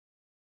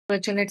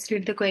So let's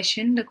read the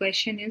question. The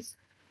question is,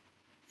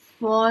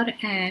 for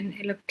an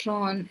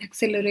electron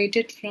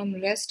accelerated from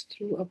rest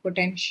through a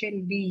potential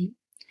V,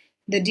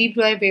 the de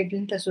Broglie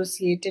wavelength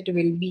associated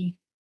will be.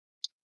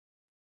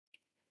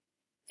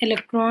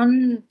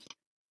 Electron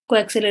को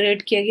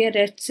accelerate किया गया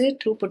rest से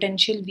through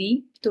potential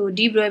V, तो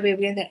de Broglie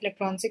wavelength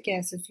electron से क्या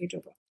associate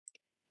होगा?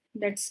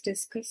 Let's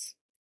discuss.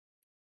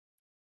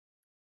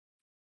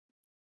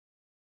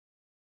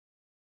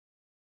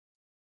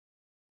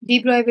 De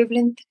Broglie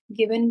wavelength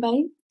given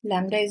by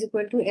lambda is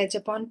equal to h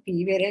upon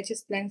p, where h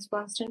is Planck's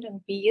constant and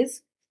p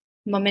is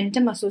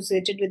momentum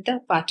associated with the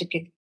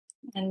particle,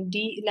 and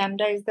d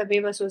lambda is the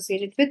wave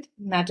associated with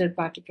matter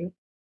particle.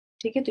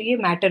 ठीक है, तो ये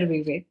matter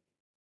wave है.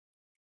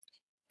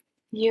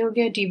 ये हो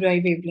गया de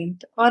Broglie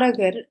wavelength. और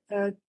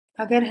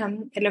अगर हम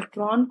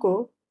इलेक्ट्रॉन को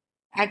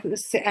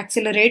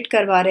एक्सेलरेट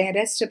करवा रहे हैं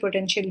रेस्ट से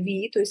पोटेंशियल v,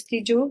 तो इसकी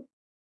जो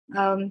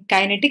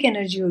काइनेटिक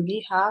एनर्जी होगी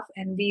हाफ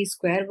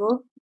mv²,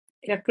 वो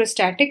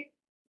इलेक्ट्रोस्टैटिक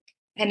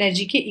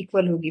एनर्जी के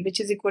इक्वल होगी,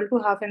 which is equal to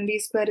half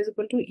mv² is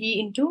equal to E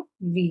into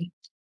v.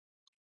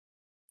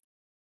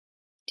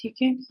 ठीक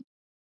है,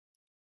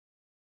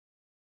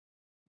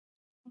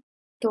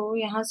 तो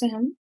यहाँ से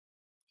हम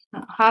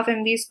हाफ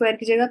mv²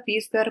 की जगह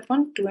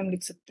p²/2m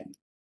लिख सकते हैं.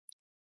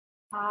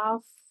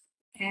 Half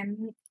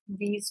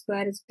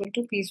mv² is equal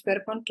to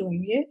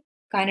p²/2m. ये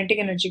काइनेटिक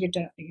एनर्जी के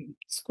टर्म,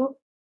 इसको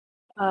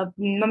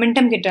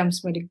मोमेंटम के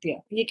टर्म्स में लिख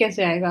दिया. ये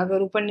कैसे आएगा?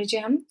 अगर ऊपर नीचे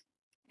हम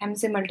m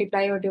से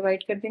मल्टीप्लाई और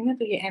डिवाइड कर देंगे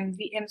तो ये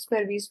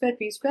m² v²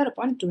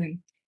 p²/2m,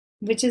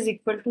 which is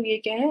equal to, ये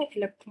क्या है,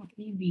 इलेक्ट्रॉन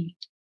ev.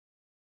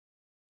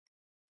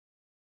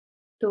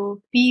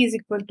 तो p इज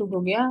इक्वल टू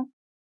हो गया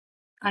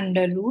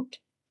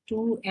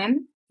 √2m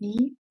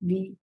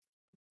ev.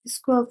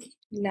 इसको अब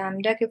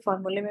लैम्डा के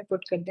फॉर्मूले में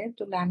पुट कर दें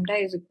तो lambda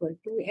is equal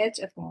to h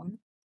upon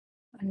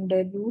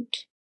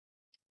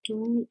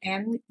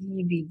 √2m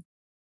ev.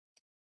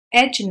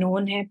 h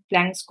known है,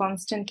 Planck's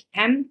constant,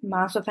 m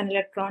mass of an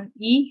electron,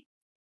 e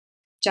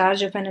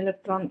charge of an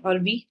electron और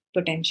v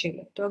पोटेंशियल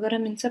है. तो अगर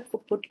हम इन सब को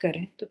पुट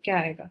करें तो क्या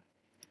आएगा?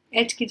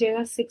 h की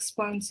जगह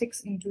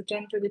 6.6 इंटू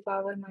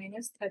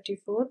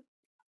 10⁻⁻34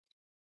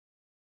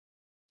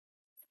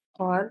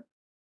 और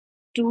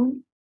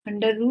 2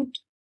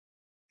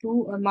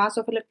 और मास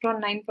ऑफ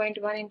इलेक्ट्रॉन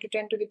 9.1 इंटू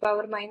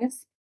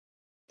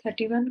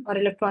 10⁻31 और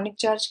इलेक्ट्रॉनिक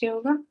चार्ज क्या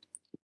होगा?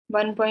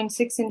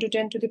 1.6 इंटू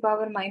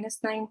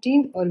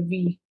 10⁻19 और v,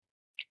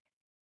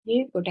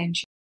 ये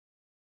पोटेंशियल.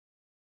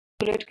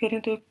 कैलकुलेट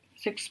करें तो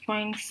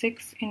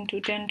 6.6 इंटू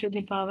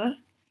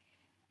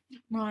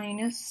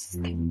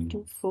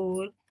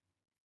 10⁻34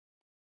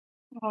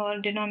 और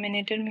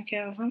डिनोमिनेटर में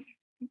क्या होगा?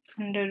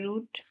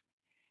 √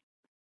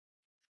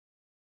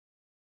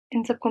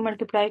 इन सबको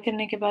मल्टीप्लाई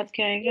करने के बाद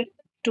क्या आएगा?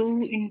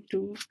 2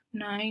 into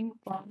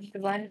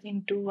 9.1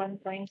 into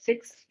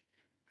 1.6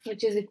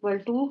 which is equal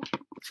to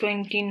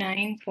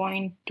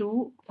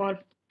 29.2 और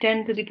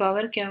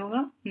 10⁻, क्या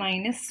होगा?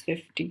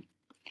 -50.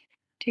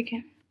 ठीक है,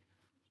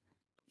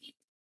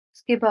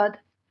 इसके बाद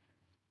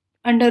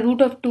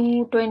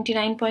 √2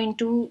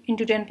 29.2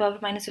 इंटू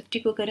 10⁻⁻50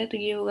 को करें तो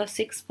ये होगा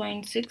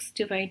 6.6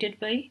 डिवाइडेड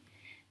बाई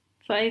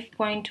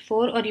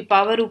 5.4 और ये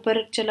पावर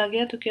ऊपर चला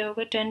गया तो क्या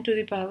होगा?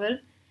 10⁻50.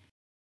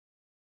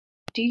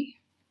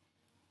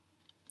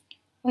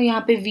 और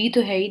यहाँ पे v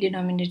तो है ही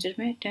डिनोमिनेटर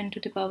में,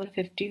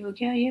 10⁻50 हो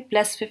गया, ये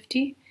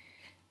 +50,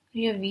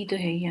 ये v तो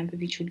है ही, यहाँ पे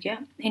भी छूट गया,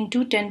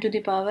 इंटू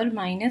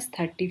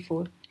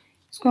 10⁻⁻34.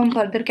 इसको हम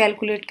फर्दर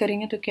कैलकुलेट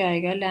करेंगे तो क्या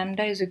आएगा?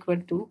 लैम्डा इज इक्वल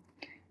टू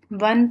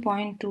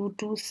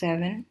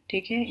 1.227,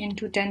 ठीक है,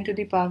 इंटू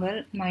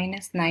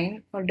 10⁻⁻9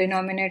 और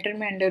डिनोमिनेटर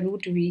में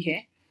 √v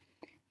है,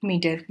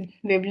 मीटर,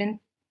 वेवलेंथ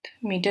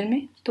मीटर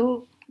में,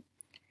 तो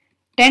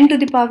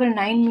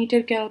 10⁻9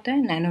 मीटर क्या होता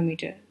है?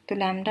 नैनोमीटर. तो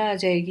लैम्डा आ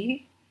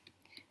जाएगी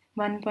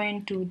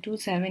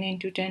 1.227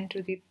 इंटू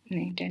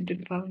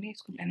 10⁻,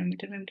 इसको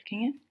नैनोमीटर में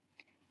लिखेंगे,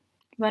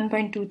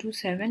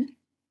 1.227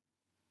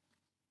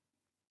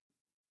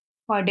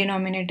 और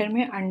डिनोमिनेटर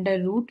में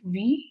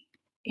 √v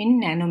इन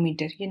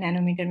नैनोमीटर, ये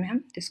नैनोमीटर में हम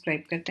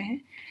डिस्क्राइब करते हैं.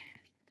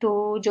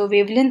 तो जो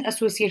wavelength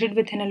associated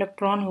with an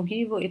electron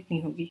होगी वो इतनी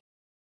होगी.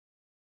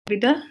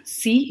 विद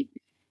c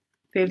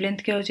वेवलेंथ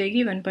क्या हो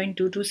जाएगी?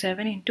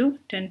 1.227 into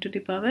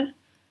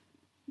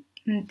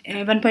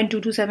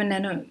 1.227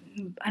 nano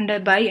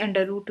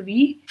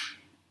 √v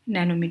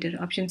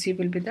nanometer. Option C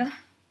will be the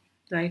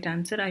right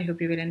answer. I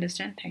hope you will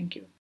understand. Thank you.